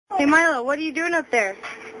Hey Milo, what are you doing up there?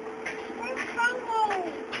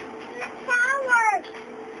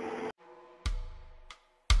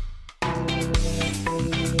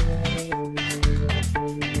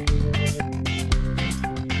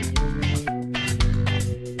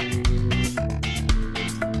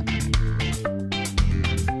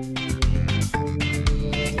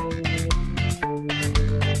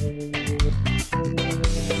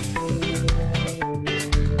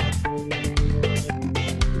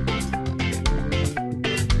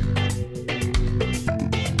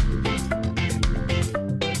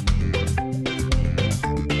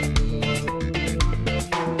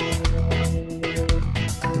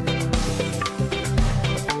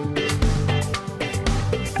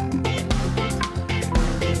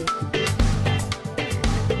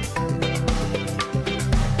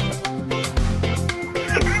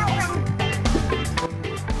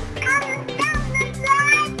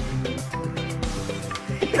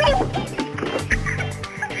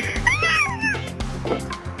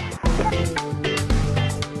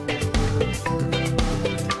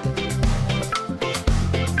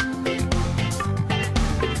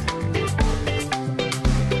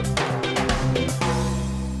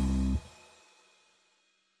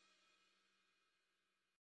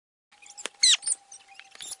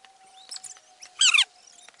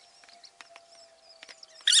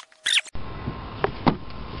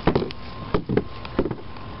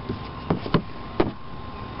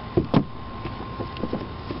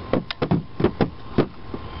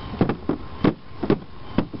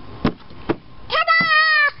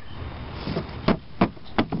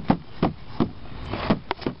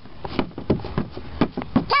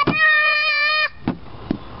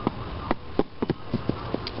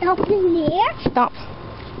 Stop in there. Stop.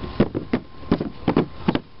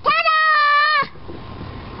 Ta-da!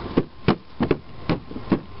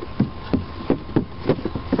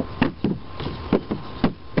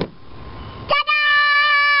 Ta-da!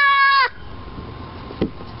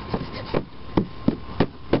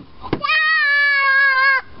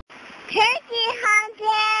 Turkey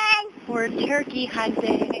hunting. We're turkey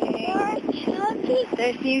hunting. Turkey.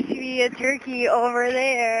 There seems to be a turkey over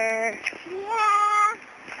there. Yeah.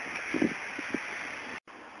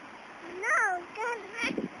 No, down.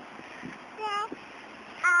 Go down.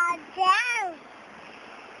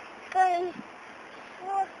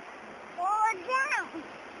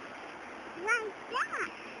 Like that.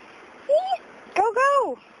 See? Go,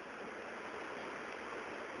 go.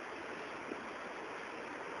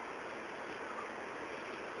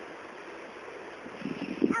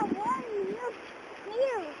 I want you.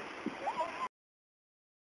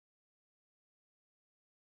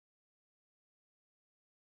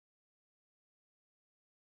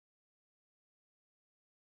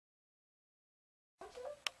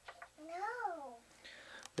 No.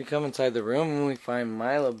 We come inside the room and we find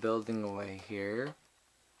Milo building away here.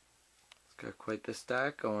 He's got quite the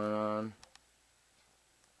stack going on.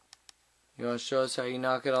 You want to show us how you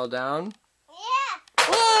knock it all down? Yeah.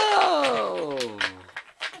 Whoa!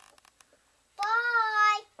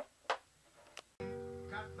 Bye.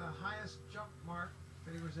 Got the highest jump mark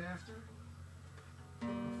that he was after.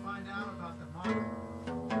 We'll find out about the Milo.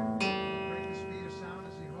 Break the speed of sound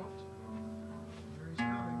as he hoped. There he's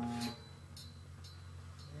coming.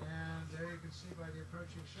 And there you can see by the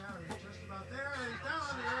approaching shadow, he's just about there, and he's down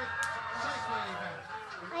on the earth, safely back.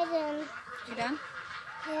 I didn't. You done?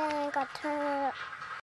 Yeah, I got turned up.